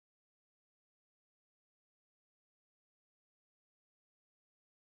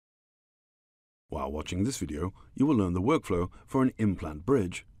While watching this video, you will learn the workflow for an implant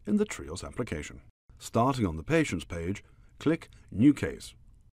bridge in the TRIOS application. Starting on the patient's page, click New Case.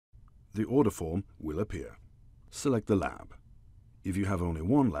 The order form will appear. Select the lab. If you have only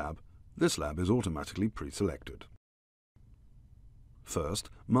one lab, this lab is automatically pre-selected. First,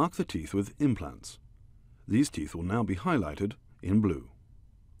 mark the teeth with implants. These teeth will now be highlighted in blue.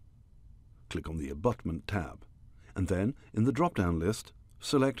 Click on the Abutment tab, and then in the drop-down list,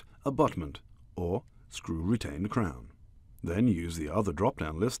 select Abutment or Screw Retained Crown. Then use the other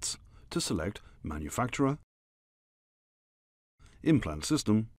drop-down lists to select Manufacturer, Implant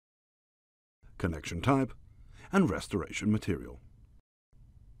System, Connection Type, and Restoration Material.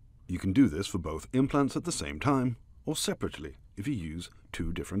 You can do this for both implants at the same time or separately if you use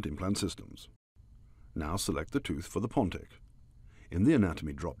two different implant systems. Now select the tooth for the pontic. In the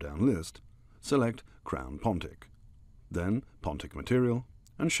Anatomy drop-down list, select Crown Pontic, then Pontic Material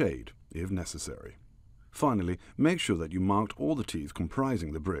and Shade if necessary. Finally, make sure that you marked all the teeth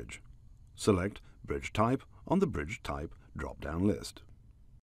comprising the bridge. Select Bridge Type on the Bridge Type drop-down list.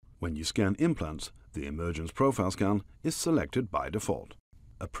 When you scan implants, the Emergence Profile scan is selected by default.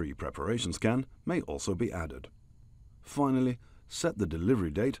 A pre-preparation scan may also be added. Finally, set the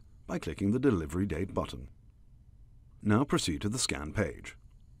delivery date by clicking the Delivery Date button. Now proceed to the scan page.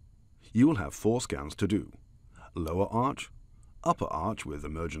 You will have 4 scans to do: lower arch, upper arch with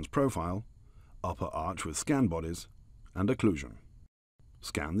Emergence Profile, upper arch with scan bodies, and occlusion.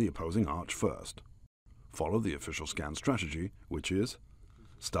 Scan the opposing arch first. Follow the official scan strategy, which is: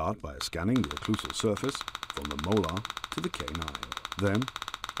 start by scanning the occlusal surface from the molar to the canine. Then,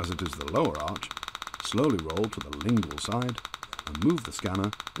 as it is the lower arch, slowly roll to the lingual side and move the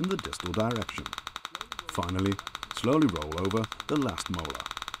scanner in the distal direction. Finally, slowly roll over the last molar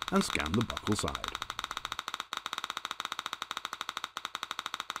and scan the buccal side.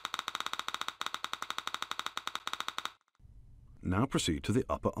 Now proceed to the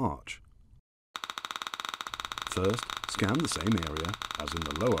upper arch. First, scan the same area as in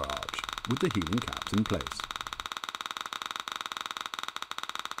the lower arch with the healing caps in place.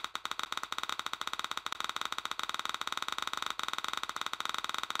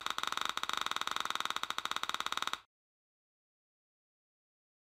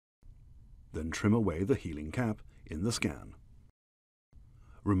 Then trim away the healing cap in the scan.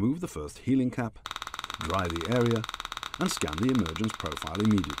 Remove the first healing cap, dry the area, and scan the Emergence Profile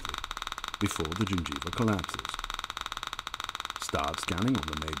immediately, before the gingiva collapses. Start scanning on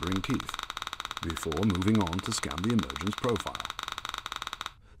the neighboring teeth, before moving on to scan the Emergence Profile.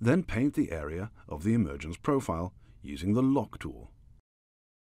 Then paint the area of the Emergence Profile using the Lock tool.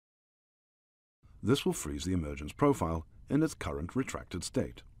 This will freeze the Emergence Profile in its current retracted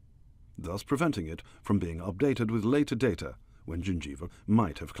state, thus preventing it from being updated with later data when gingiva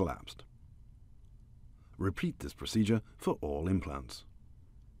might have collapsed. Repeat this procedure for all implants.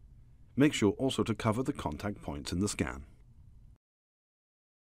 Make sure also to cover the contact points in the scan.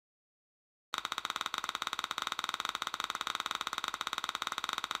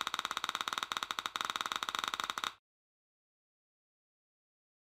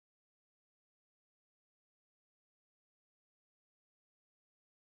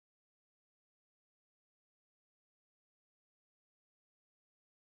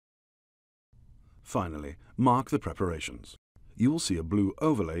 Finally, mark the preparations. You will see a blue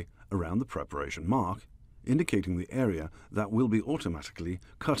overlay around the preparation mark, indicating the area that will be automatically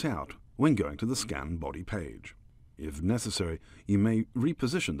cut out when going to the scan body page. If necessary, you may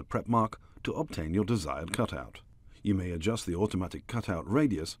reposition the prep mark to obtain your desired cutout. You may adjust the automatic cutout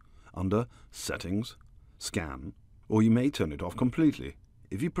radius under Settings, Scan, or you may turn it off completely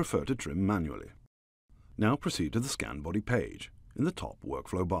if you prefer to trim manually. Now proceed to the scan body page in the top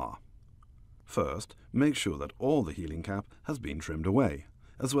workflow bar. First, make sure that all the healing cap has been trimmed away,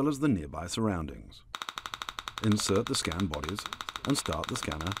 as well as the nearby surroundings. Insert the scan bodies and start the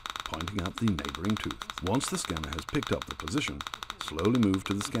scanner pointing at the neighboring tooth. Once the scanner has picked up the position, slowly move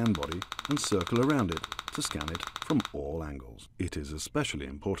to the scan body and circle around it to scan it from all angles. It is especially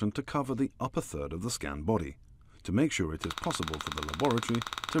important to cover the upper third of the scan body to make sure it is possible for the laboratory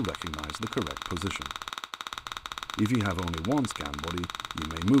to recognize the correct position. If you have only one scan body, you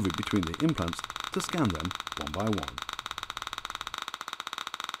may move it between the implants to scan them one by one.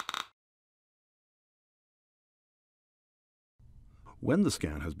 When the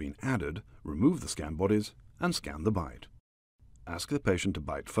scan has been added, remove the scan bodies and scan the bite. Ask the patient to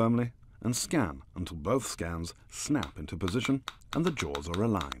bite firmly and scan until both scans snap into position and the jaws are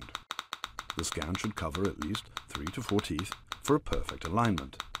aligned. The scan should cover at least 3 to 4 teeth for a perfect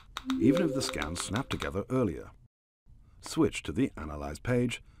alignment, even if the scans snap together earlier. Switch to the Analyze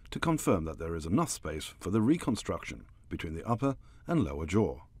page to confirm that there is enough space for the reconstruction between the upper and lower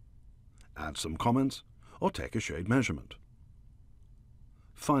jaw. Add some comments or take a shade measurement.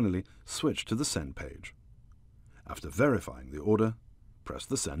 Finally, switch to the Send page. After verifying the order, press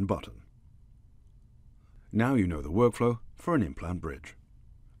the Send button. Now you know the workflow for an implant bridge.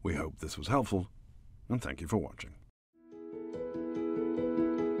 We hope this was helpful, and thank you for watching.